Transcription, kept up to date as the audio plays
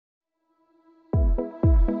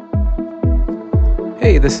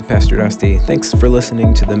this is Pastor Dusty. Thanks for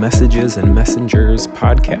listening to the Messages and Messengers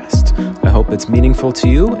podcast. I hope it's meaningful to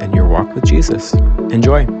you and your walk with Jesus.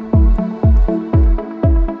 Enjoy.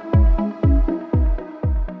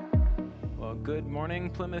 Well, good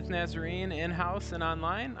morning, Plymouth Nazarene, in-house and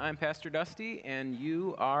online. I'm Pastor Dusty, and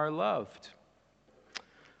you are loved.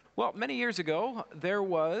 Well, many years ago, there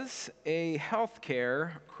was a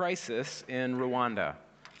healthcare crisis in Rwanda.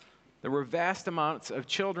 There were vast amounts of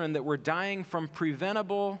children that were dying from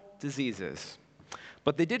preventable diseases,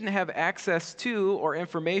 but they didn't have access to or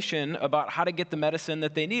information about how to get the medicine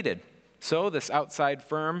that they needed. So this outside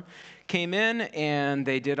firm came in and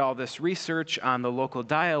they did all this research on the local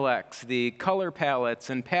dialects, the color palettes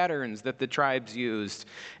and patterns that the tribes used,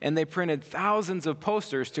 and they printed thousands of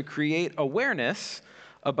posters to create awareness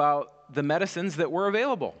about the medicines that were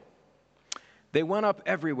available. They went up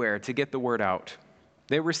everywhere to get the word out.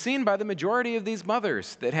 They were seen by the majority of these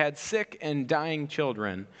mothers that had sick and dying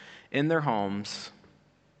children in their homes,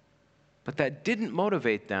 but that didn't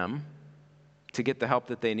motivate them to get the help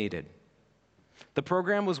that they needed. The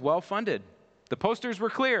program was well funded. The posters were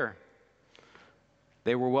clear.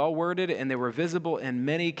 They were well worded, and they were visible in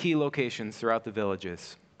many key locations throughout the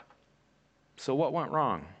villages. So what went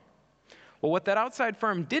wrong? Well, what that outside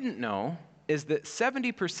firm didn't know is that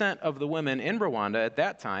 70% of the women in Rwanda at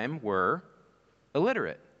that time were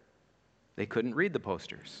illiterate. They couldn't read the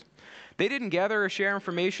posters. They didn't gather or share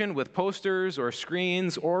information with posters or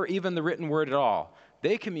screens or even the written word at all.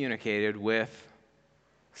 They communicated with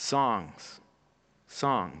songs.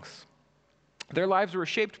 Their lives were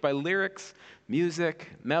shaped by lyrics, music,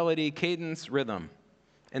 melody, cadence, rhythm.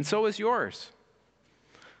 And so is yours.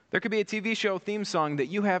 There could be a TV show theme song that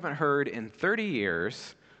you haven't heard in 30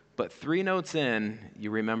 years, but 3 notes in,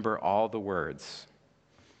 you remember all the words.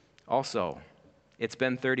 Also, it's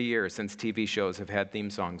been 30 years since TV shows have had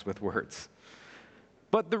theme songs with words.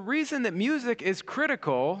 But the reason that music is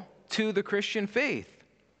critical to the Christian faith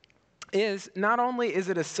is not only is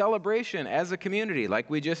it a celebration as a community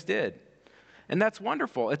like we just did, and that's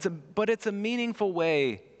wonderful, but it's a meaningful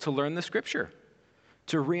way to learn the Scripture,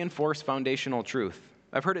 to reinforce foundational truth.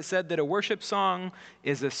 I've heard it said that a worship song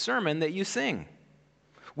is a sermon that you sing.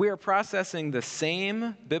 We are processing the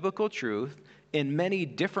same biblical truth in many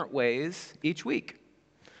different ways each week.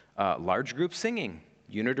 Large group singing,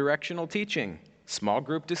 unidirectional teaching, small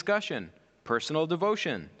group discussion, personal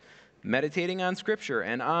devotion, meditating on Scripture,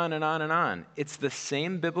 and on and on and on. It's the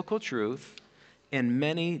same biblical truth in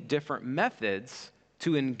many different methods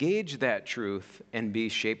to engage that truth and be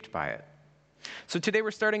shaped by it. So today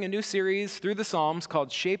we're starting a new series through the Psalms called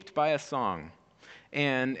Shaped by a Song.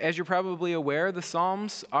 And as you're probably aware, the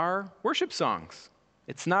Psalms are worship songs.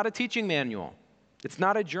 It's not a teaching manual. It's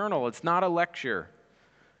not a journal. It's not a lecture.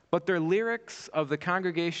 But they're lyrics of the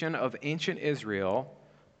congregation of ancient Israel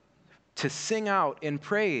to sing out in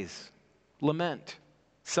praise, lament,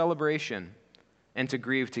 celebration, and to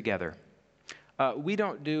grieve together. We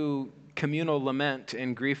don't do communal lament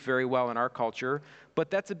and grief very well in our culture,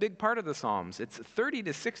 but that's a big part of the Psalms. It's 30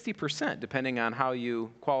 to 60%, depending on how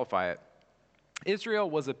you qualify it.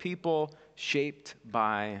 Israel was a people shaped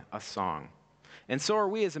by a song. And so are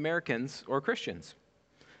we as Americans or Christians.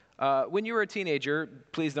 When you were a teenager,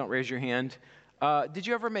 please don't raise your hand, did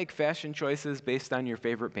you ever make fashion choices based on your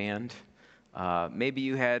favorite band? Maybe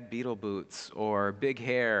you had Beatle boots or big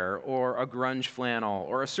hair or a grunge flannel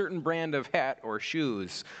or a certain brand of hat or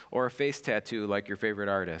shoes or a face tattoo like your favorite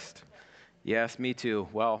artist. Yes, me too.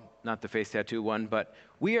 Well, not the face tattoo one, but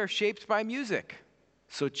we are shaped by music.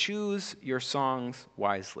 So choose your songs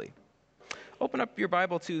wisely. Open up your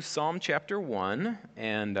Bible to Psalm chapter 1,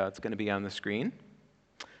 and it's going to be on the screen.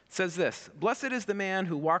 It says this: "Blessed is the man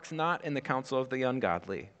who walks not in the counsel of the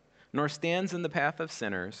ungodly, nor stands in the path of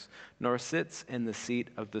sinners, nor sits in the seat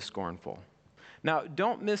of the scornful." Now,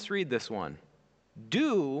 don't misread this one.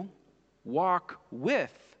 Do walk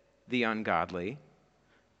with the ungodly.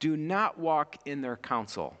 Do not walk in their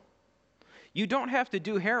counsel. You don't have to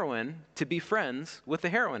do heroin to be friends with a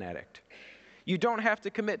heroin addict. You don't have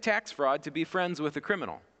to commit tax fraud to be friends with a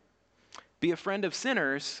criminal. Be a friend of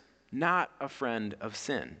sinners, not a friend of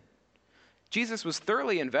sin. Jesus was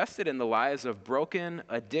thoroughly invested in the lives of broken,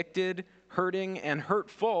 addicted, hurting, and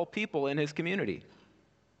hurtful people in his community.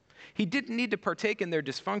 He didn't need to partake in their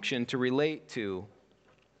dysfunction to relate to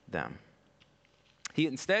them.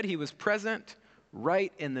 Instead, he was present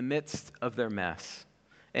right in the midst of their mess,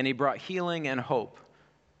 and he brought healing and hope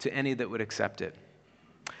to any that would accept it.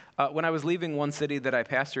 When I was leaving one city that I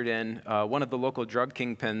pastored in, one of the local drug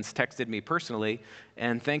kingpins texted me personally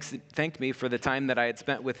and thanked me for the time that I had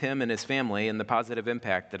spent with him and his family and the positive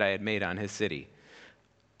impact that I had made on his city.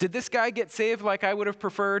 Did this guy get saved like I would have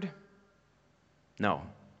preferred? No.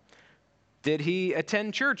 Did he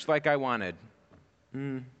attend church like I wanted?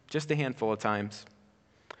 Just a handful of times.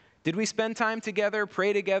 Did we spend time together,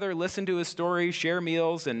 pray together, listen to his story, share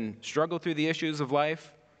meals, and struggle through the issues of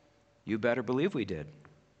life? You better believe we did.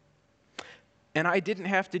 And I didn't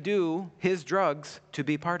have to do his drugs to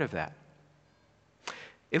be part of that.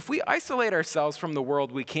 If we isolate ourselves from the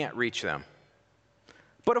world, we can't reach them.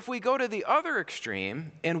 But if we go to the other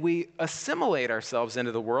extreme and we assimilate ourselves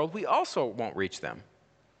into the world, we also won't reach them.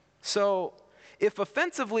 So if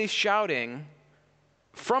offensively shouting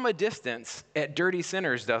from a distance at dirty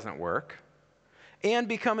sinners doesn't work, and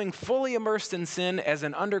becoming fully immersed in sin as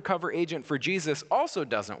an undercover agent for Jesus also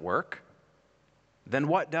doesn't work, then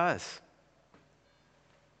what does?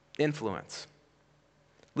 Influence.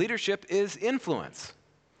 Leadership is influence.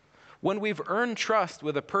 When we've earned trust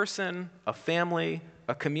with a person, a family,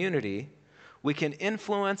 a community, we can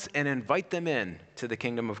influence and invite them in to the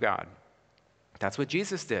kingdom of God. That's what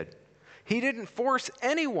Jesus did. He didn't force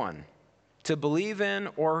anyone to believe in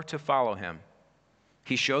or to follow him.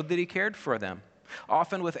 He showed that he cared for them,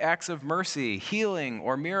 often with acts of mercy, healing,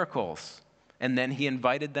 or miracles, and then he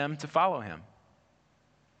invited them to follow him.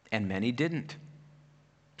 And many didn't.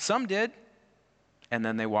 Some did, and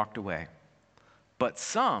then they walked away. But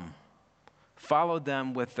some followed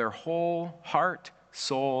them with their whole heart,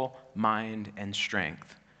 soul, mind, and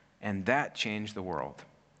strength, and that changed the world.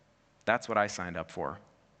 That's what I signed up for,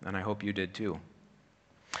 and I hope you did too.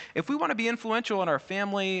 If we want to be influential in our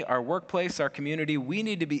family, our workplace, our community, we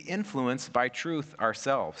need to be influenced by truth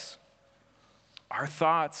ourselves. Our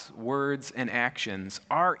thoughts, words, and actions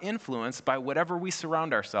are influenced by whatever we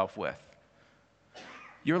surround ourselves with.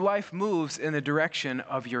 Your life moves in the direction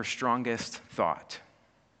of your strongest thought.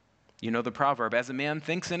 You know the proverb, as a man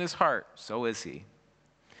thinks in his heart, so is he.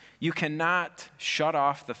 You cannot shut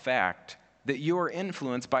off the fact that you are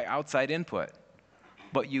influenced by outside input,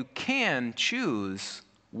 but you can choose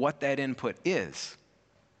what that input is.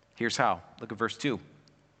 Here's how. Look at verse 2.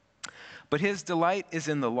 But his delight is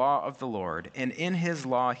in the law of the Lord, and in his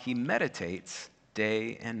law he meditates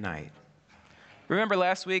day and night. Remember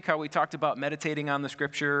last week how we talked about meditating on the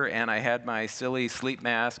scripture, and I had my silly sleep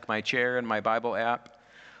mask, my chair, and my Bible app?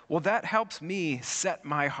 Well, that helps me set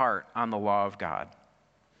my heart on the law of God.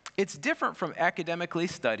 It's different from academically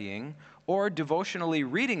studying or devotionally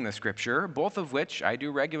reading the scripture, both of which I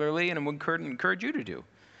do regularly and would encourage you to do.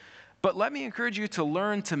 But let me encourage you to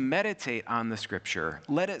learn to meditate on the scripture.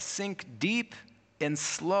 Let it sink deep and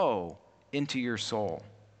slow into your soul.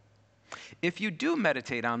 If you do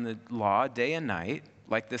meditate on the law day and night,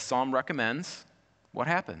 like this psalm recommends, what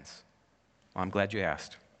happens? Well, I'm glad you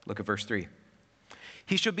asked. Look at verse 3.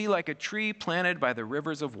 He shall be like a tree planted by the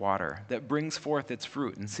rivers of water that brings forth its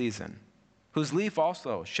fruit in season, whose leaf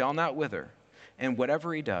also shall not wither, and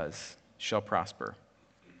whatever he does shall prosper.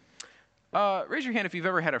 Raise your hand if you've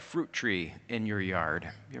ever had a fruit tree in your yard.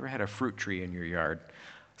 You ever had a fruit tree in your yard?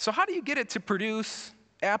 So how do you get it to produce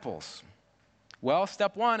apples? Well,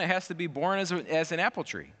 step one, it has to be born as an apple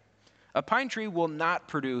tree. A pine tree will not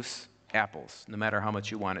produce apples, no matter how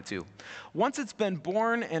much you want it to. Once it's been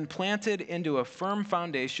born and planted into a firm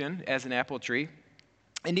foundation as an apple tree,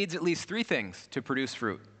 it needs at least three things to produce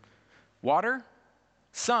fruit: water,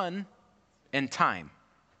 sun, and time.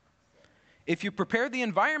 If you prepare the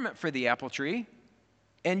environment for the apple tree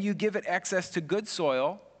and you give it access to good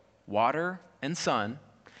soil, water, and sun,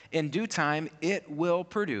 in due time it will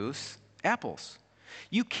produce apples.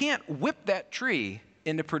 You can't whip that tree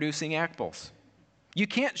into producing apples. You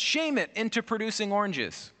can't shame it into producing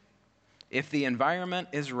oranges. If the environment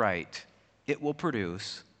is right, it will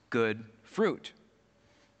produce good fruit.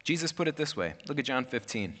 Jesus put it this way. Look at John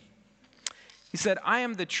 15. He said, I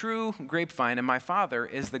am the true grapevine, and my Father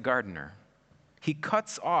is the gardener. He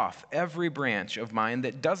cuts off every branch of mine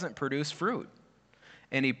that doesn't produce fruit,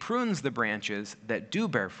 and he prunes the branches that do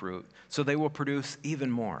bear fruit, so they will produce even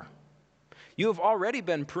more. You have already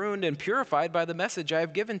been pruned and purified by the message I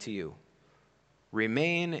have given to you.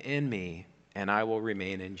 Remain in me, and I will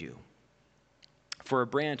remain in you. For a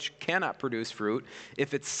branch cannot produce fruit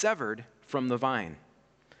if it's severed from the vine,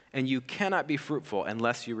 and you cannot be fruitful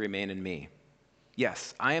unless you remain in me.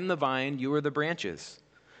 Yes, I am the vine, you are the branches.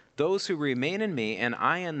 Those who remain in me and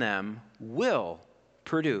I in them will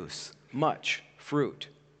produce much fruit.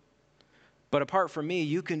 But apart from me,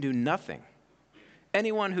 you can do nothing.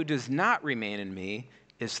 Anyone who does not remain in me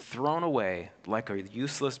is thrown away like a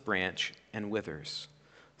useless branch and withers.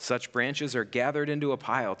 Such branches are gathered into a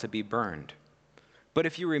pile to be burned. But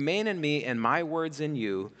if you remain in me and my words in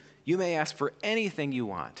you, you may ask for anything you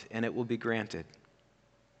want, and it will be granted.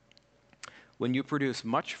 When you produce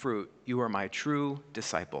much fruit, you are my true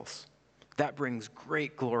disciples. That brings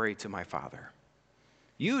great glory to my Father.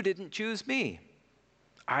 You didn't choose me.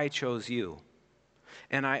 I chose you.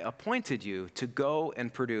 And I appointed you to go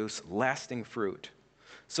and produce lasting fruit,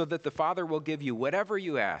 so that the Father will give you whatever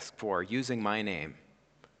you ask for using my name.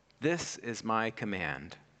 This is my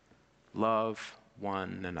command. Love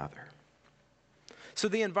one another. So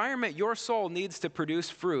the environment your soul needs to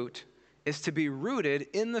produce fruit is to be rooted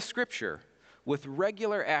in the Scripture with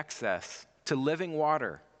regular access to living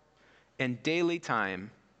water and daily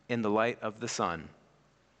time in the light of the Son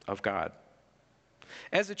of God.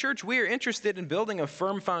 As a church, we are interested in building a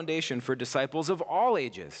firm foundation for disciples of all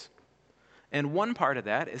ages. And one part of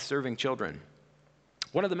that is serving children.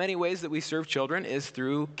 One of the many ways that we serve children is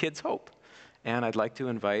through Kids Hope. And I'd like to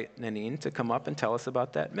invite Nanine to come up and tell us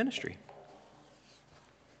about that ministry.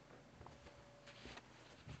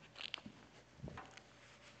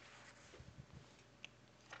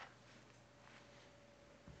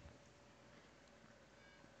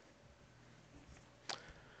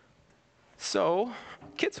 So,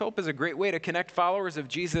 Kids Hope is a great way to connect followers of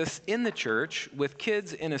Jesus in the church with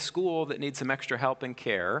kids in a school that need some extra help and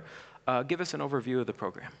care. Give us an overview of the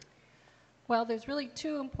program. Well, there's really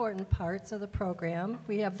two important parts of the program.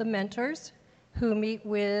 We have the mentors who meet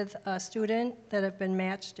with a student that have been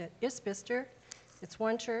matched at Isbister. It's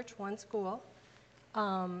one church, one school.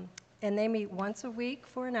 And they meet once a week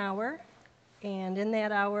for an hour. And in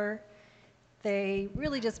that hour, they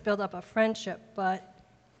really just build up a friendship, but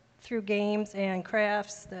through games and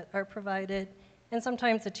crafts that are provided. And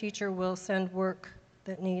sometimes the teacher will send work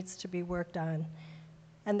that needs to be worked on.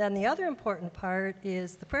 And then the other important part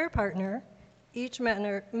is the prayer partner. Each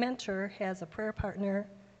mentor has a prayer partner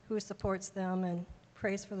who supports them and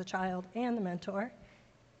prays for the child and the mentor.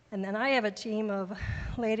 And then I have a team of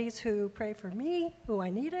ladies who pray for me, who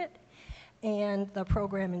I need it, and the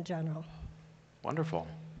program in general. Wonderful.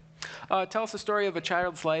 Tell us a story of a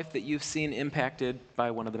child's life that you've seen impacted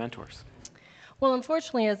by one of the mentors. Well,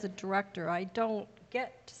 unfortunately, as a director, I don't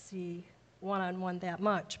get to see one-on-one that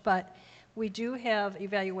much, but we do have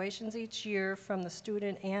evaluations each year from the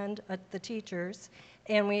student and the teachers,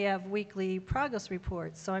 and we have weekly progress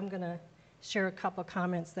reports, so I'm going to share a couple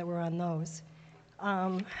comments that were on those.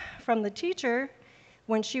 From the teacher,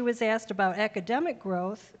 when she was asked about academic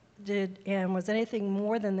growth, and was anything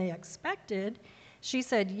more than they expected, she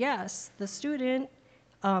said yes, the student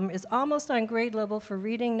is almost on grade level for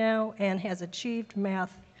reading now and has achieved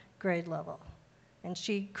math grade level. And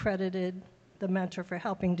she credited the mentor for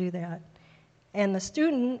helping do that. And the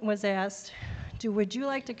student was asked, would you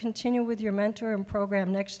like to continue with your mentor and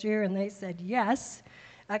program next year? And they said yes,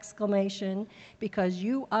 exclamation, because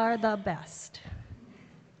you are the best.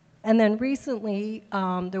 And then recently,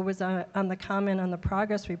 there was on the comment on the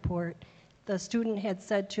progress report, the student had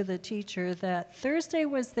said to the teacher that Thursday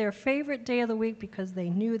was their favorite day of the week because they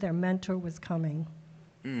knew their mentor was coming.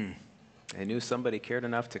 They knew somebody cared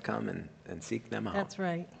enough to come and seek them out. That's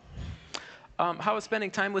right. How has spending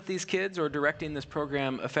time with these kids or directing this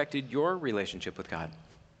program affected your relationship with God?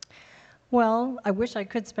 Well, I wish I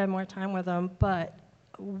could spend more time with them, but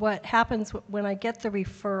what happens when I get the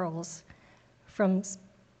referrals from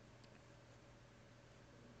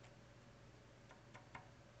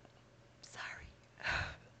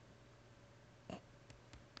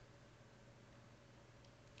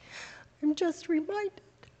I'm just reminded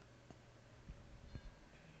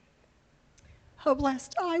how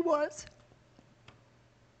blessed I was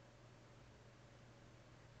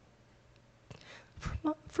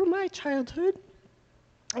for my childhood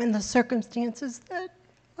and the circumstances that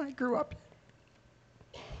I grew up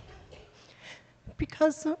in.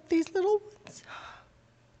 Because these little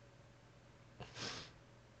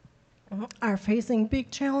ones are facing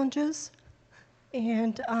big challenges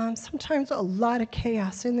and sometimes a lot of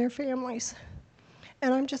chaos in their families.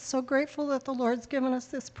 And I'm just so grateful that the Lord's given us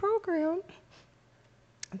this program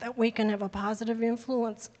that we can have a positive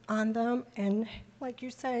influence on them and, like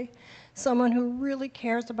you say, someone who really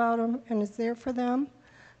cares about them and is there for them.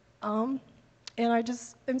 And I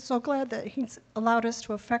just am so glad that He's allowed us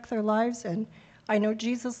to affect their lives, and I know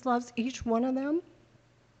Jesus loves each one of them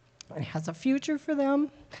and has a future for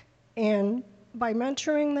them, and by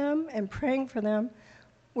mentoring them and praying for them,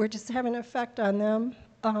 we're just having an effect on them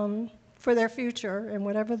for their future and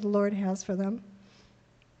whatever the Lord has for them.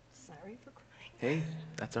 Sorry for crying. Hey,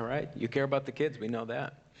 that's all right. You care about the kids. We know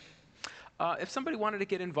that. If somebody wanted to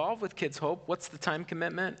get involved with Kids Hope, what's the time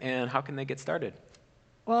commitment and how can they get started?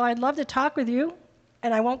 Well, I'd love to talk with you,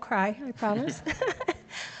 and I won't cry, I promise.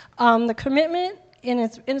 The commitment, and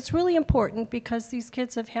it's really important because these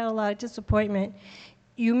kids have had a lot of disappointment,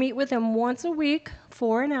 You meet with them once a week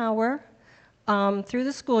for an hour through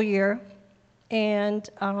the school year. And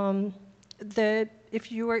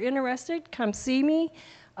if you are interested, come see me.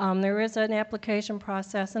 There is an application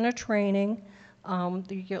process and a training.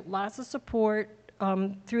 You get lots of support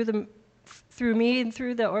through me and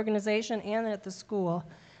through the organization and at the school.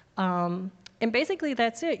 And basically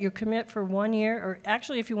that's it. You commit for 1 year, or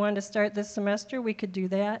actually if you wanted to start this semester, we could do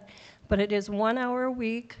that. But it is 1 hour a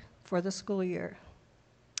week for the school year.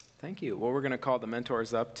 Thank you. Well, we're going to call the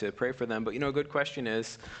mentors up to pray for them. But a good question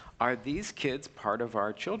is, are these kids part of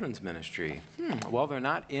our children's ministry? Well, they're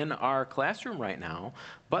not in our classroom right now,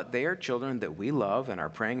 but they are children that we love and are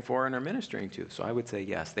praying for and are ministering to. So I would say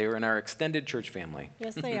yes, they are in our extended church family.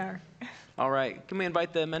 Yes, they are. All right. Can we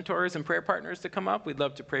invite the mentors and prayer partners to come up? We'd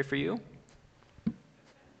love to pray for you.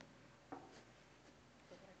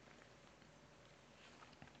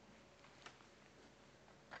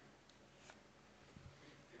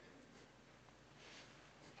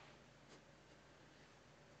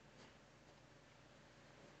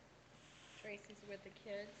 Tracy's with the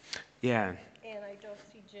kids, Yeah. and I don't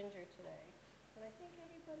see Ginger today. But I think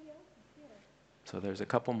everybody else is here. So there's a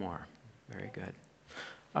couple more. Very good.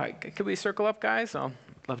 All right. Could we circle up, guys? I'll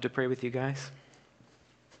love to pray with you guys.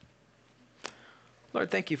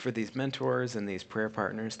 Lord, thank you for these mentors and these prayer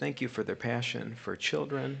partners. Thank you for their passion for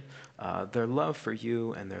children, their love for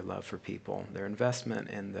you, and their love for people, their investment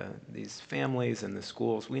in these families and the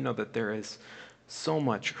schools. We know that there is so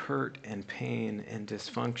much hurt and pain and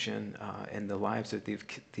dysfunction in the lives of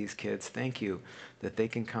these kids. Thank you that they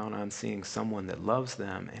can count on seeing someone that loves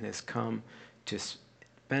them and has come to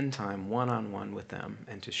spend time one-on-one with them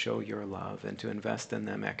and to show your love and to invest in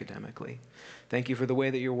them academically. Thank you for the way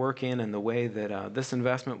that you're working and the way that this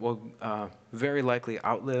investment will very likely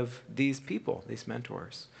outlive these people, these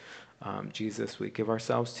mentors. Jesus, we give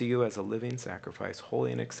ourselves to you as a living sacrifice,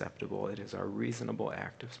 holy and acceptable. It is our reasonable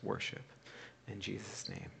act of worship. In Jesus'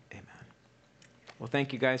 name, amen. Well,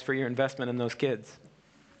 thank you guys for your investment in those kids.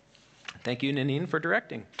 Thank you, Nanine, for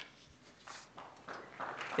directing.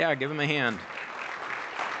 Yeah, give them a hand.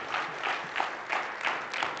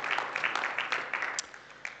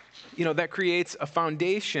 That creates a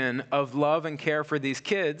foundation of love and care for these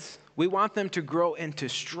kids. We want them to grow into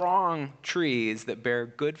strong trees that bear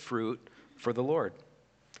good fruit for the Lord.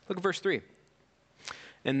 Look at verse 3.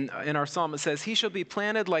 In our psalm, it says, "He shall be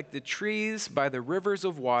planted like the trees by the rivers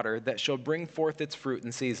of water that shall bring forth its fruit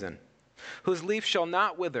in season, whose leaf shall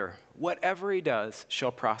not wither. Whatever he does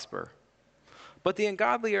shall prosper. But the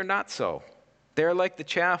ungodly are not so. They are like the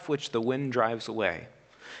chaff which the wind drives away.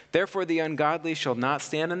 Therefore the ungodly shall not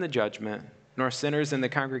stand in the judgment, nor sinners in the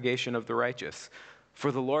congregation of the righteous.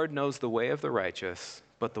 For the Lord knows the way of the righteous,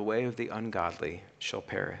 but the way of the ungodly shall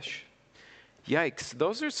perish." Yikes,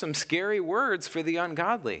 those are some scary words for the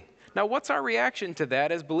ungodly. Now, what's our reaction to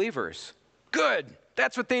that as believers? Good,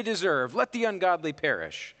 that's what they deserve. Let the ungodly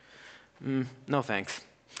perish. No thanks.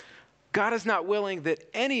 God is not willing that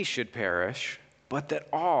any should perish, but that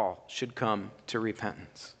all should come to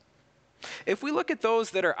repentance. If we look at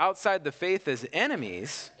those that are outside the faith as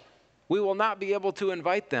enemies, we will not be able to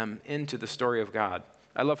invite them into the story of God.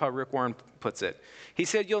 I love how Rick Warren puts it. He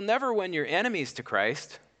said, "You'll never win your enemies to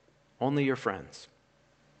Christ, only your friends."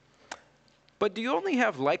 But do you only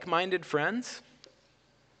have like-minded friends?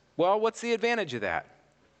 Well, what's the advantage of that?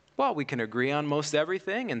 Well, we can agree on most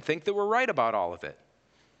everything and think that we're right about all of it.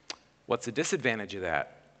 What's the disadvantage of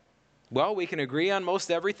that? Well, we can agree on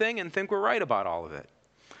most everything and think we're right about all of it.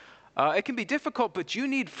 It can be difficult, but you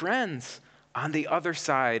need friends on the other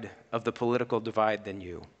side of the political divide than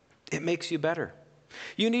you. It makes you better.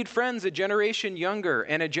 You need friends a generation younger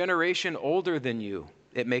and a generation older than you.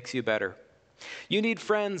 It makes you better. You need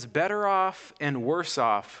friends better off and worse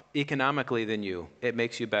off economically than you. It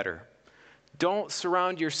makes you better. Don't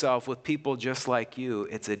surround yourself with people just like you.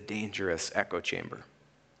 It's a dangerous echo chamber.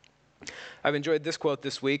 I've enjoyed this quote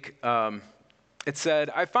this week. It said,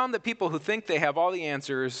 "I found that people who think they have all the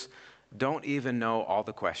answers don't even know all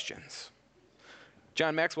the questions."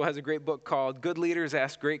 John Maxwell has a great book called Good Leaders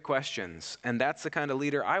Ask Great Questions, and that's the kind of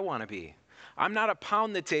leader I want to be. I'm not a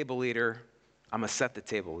pound the table leader. I'm a set the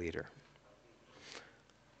table leader.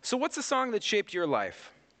 So what's the song that shaped your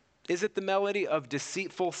life? Is it the melody of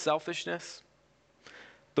deceitful selfishness?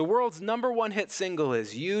 The world's #1 hit single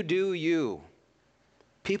is You Do You.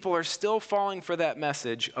 People are still falling for that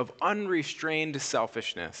message of unrestrained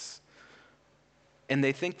selfishness. And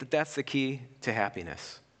they think that that's the key to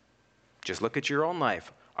happiness. Just look at your own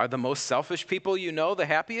life. Are the most selfish people you know the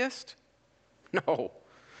happiest? No.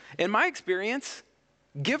 In my experience,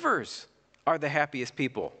 givers are the happiest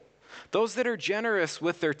people. Those that are generous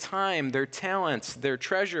with their time, their talents, their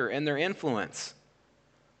treasure, and their influence.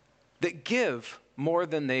 That give more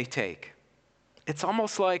than they take. It's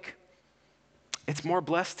almost like it's more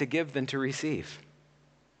blessed to give than to receive.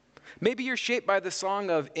 Maybe you're shaped by the song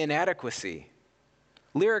of inadequacy.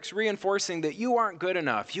 Lyrics reinforcing that you aren't good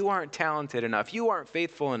enough, you aren't talented enough, you aren't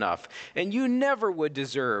faithful enough, and you never would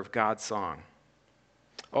deserve God's song.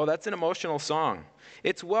 Oh, that's an emotional song.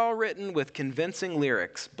 It's well written with convincing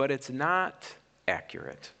lyrics, but it's not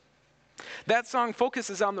accurate. That song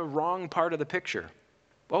focuses on the wrong part of the picture.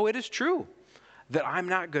 Oh, it is true that I'm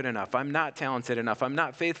not good enough, I'm not talented enough, I'm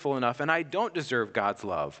not faithful enough, and I don't deserve God's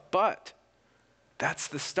love. But that's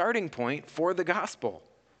the starting point for the gospel.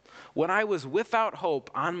 When I was without hope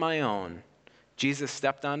on my own, Jesus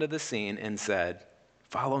stepped onto the scene and said,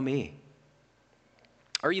 "Follow me."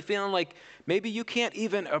 Are you feeling like maybe you can't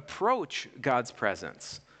even approach God's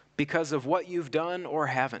presence because of what you've done or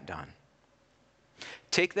haven't done?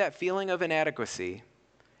 Take that feeling of inadequacy,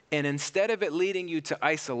 and instead of it leading you to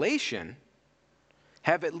isolation,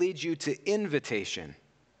 have it lead you to invitation.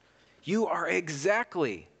 You are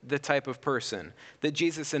exactly the type of person that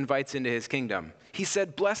Jesus invites into his kingdom. He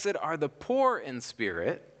said, "Blessed are the poor in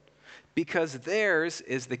spirit, because theirs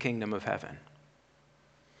is the kingdom of heaven."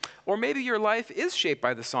 Or maybe your life is shaped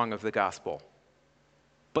by the song of the gospel,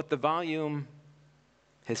 but the volume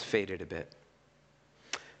has faded a bit.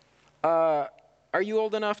 Are you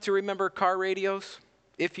old enough to remember car radios?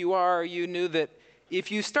 If you are, you knew that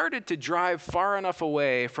if you started to drive far enough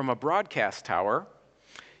away from a broadcast tower,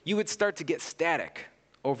 you would start to get static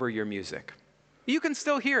over your music. You can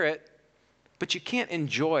still hear it, but you can't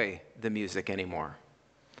enjoy the music anymore.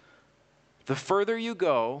 The further you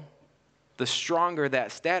go, the stronger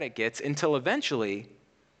that static gets, until eventually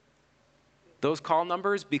those call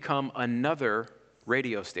numbers become another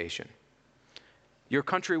radio station. Your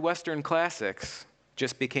country western classics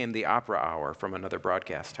just became the opera hour from another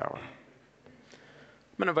broadcast tower.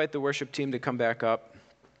 I'm going to invite the worship team to come back up.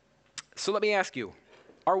 So let me ask you,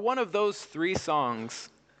 are one of those three songs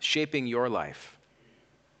shaping your life?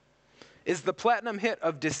 Is the platinum hit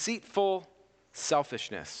of deceitful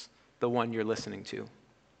selfishness the one you're listening to?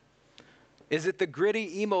 Is it the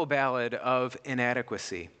gritty emo ballad of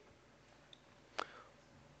inadequacy?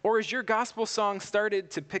 Or has your gospel song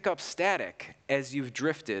started to pick up static as you've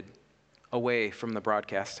drifted away from the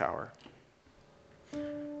broadcast tower?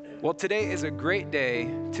 Well, today is a great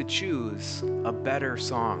day to choose a better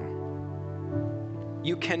song.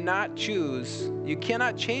 You cannot change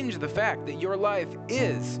the fact that your life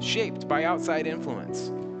is shaped by outside influence,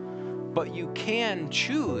 but you can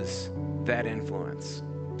choose that influence.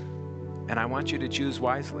 And I want you to choose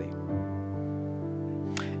wisely.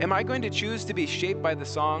 Am I going to choose to be shaped by the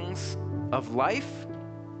songs of life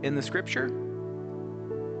in the scripture?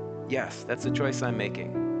 Yes, that's a choice I'm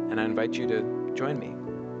making, and I invite you to join me.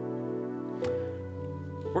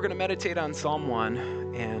 We're going to meditate on Psalm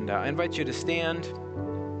 1, and I invite you to stand,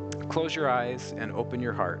 close your eyes, and open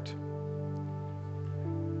your heart.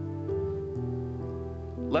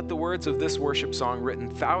 Let the words of this worship song, written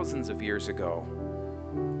thousands of years ago,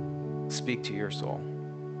 speak to your soul.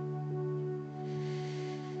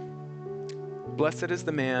 Blessed is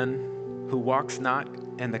the man who walks not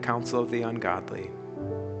in the counsel of the ungodly,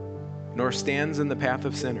 nor stands in the path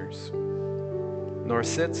of sinners, nor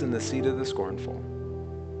sits in the seat of the scornful.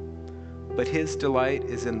 But his delight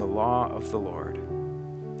is in the law of the Lord,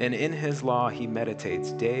 and in his law he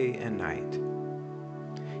meditates day and night.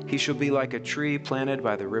 He shall be like a tree planted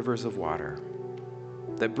by the rivers of water,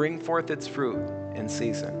 that bring forth its fruit in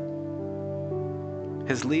season.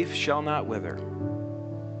 His leaf shall not wither,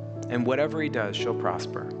 and whatever he does shall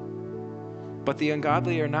prosper. But the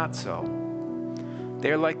ungodly are not so.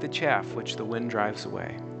 They are like the chaff which the wind drives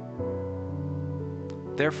away.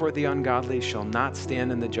 Therefore the ungodly shall not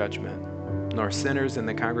stand in the judgment, nor sinners in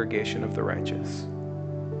the congregation of the righteous.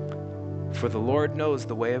 For the Lord knows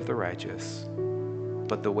the way of the righteous,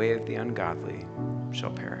 but the way of the ungodly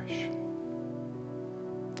shall perish.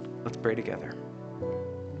 Let's pray together.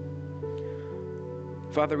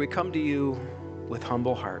 Father, we come to you with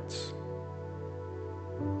humble hearts.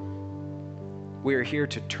 We are here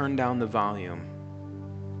to turn down the volume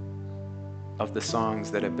of the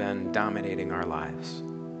songs that have been dominating our lives.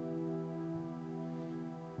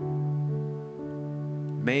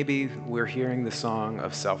 Maybe we're hearing the song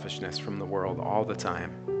of selfishness from the world all the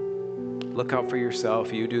time. Look out for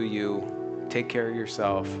yourself, you do you, take care of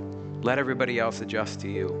yourself, let everybody else adjust to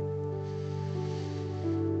you.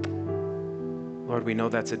 Lord, we know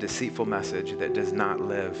that's a deceitful message that does not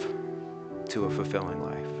live to a fulfilling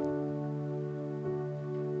life.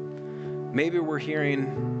 Maybe we're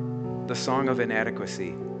hearing the song of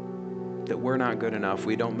inadequacy, that we're not good enough,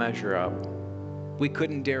 we don't measure up, we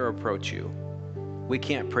couldn't dare approach you, we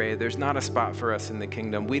can't pray, there's not a spot for us in the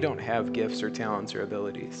kingdom, we don't have gifts or talents or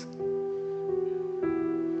abilities.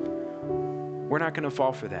 We're not going to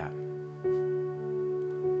fall for that.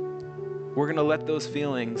 We're going to let those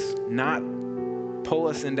feelings not pull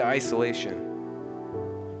us into isolation,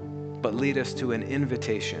 but lead us to an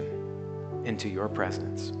invitation into your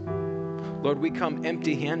presence. Lord, we come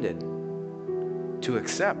empty-handed to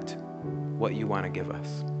accept what you want to give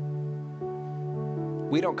us.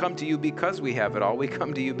 We don't come to you because we have it all. We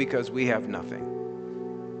come to you because we have nothing.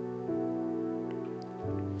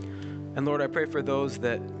 And Lord, I pray for those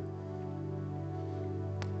that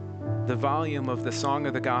the volume of the song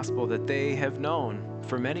of the gospel that they have known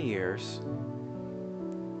for many years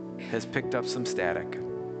has picked up some static.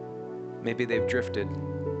 Maybe they've drifted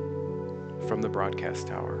from the broadcast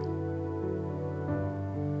tower.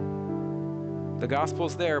 The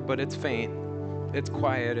gospel's there, but it's faint, it's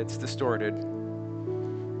quiet, it's distorted.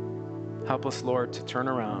 Help us, Lord, to turn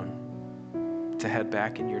around, to head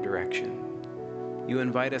back in your direction. You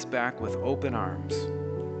invite us back with open arms.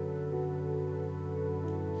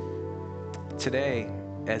 Today,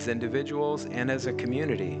 as individuals and as a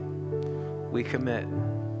community, we commit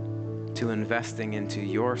to investing into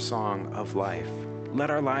your song of life. Let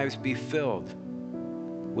our lives be filled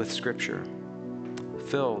with Scripture,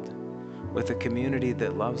 filled with a community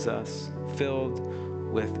that loves us, filled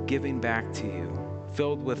with giving back to you,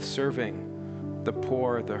 filled with serving the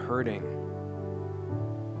poor, the hurting.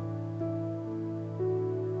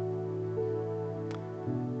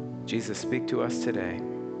 Jesus, speak to us today.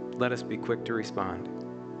 Let us be quick to respond.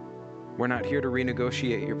 We're not here to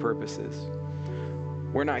renegotiate your purposes.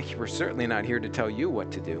 We're certainly not here to tell you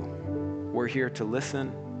what to do. We're here to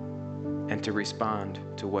listen and to respond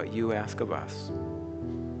to what you ask of us.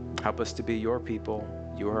 Help us to be your people.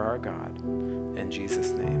 You are our God. In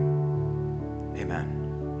Jesus' name, amen.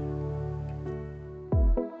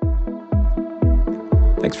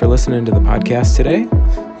 Thanks for listening to the podcast today.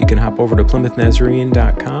 You can hop over to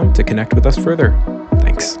PlymouthNazarene.com to connect with us further.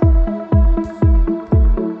 Thanks.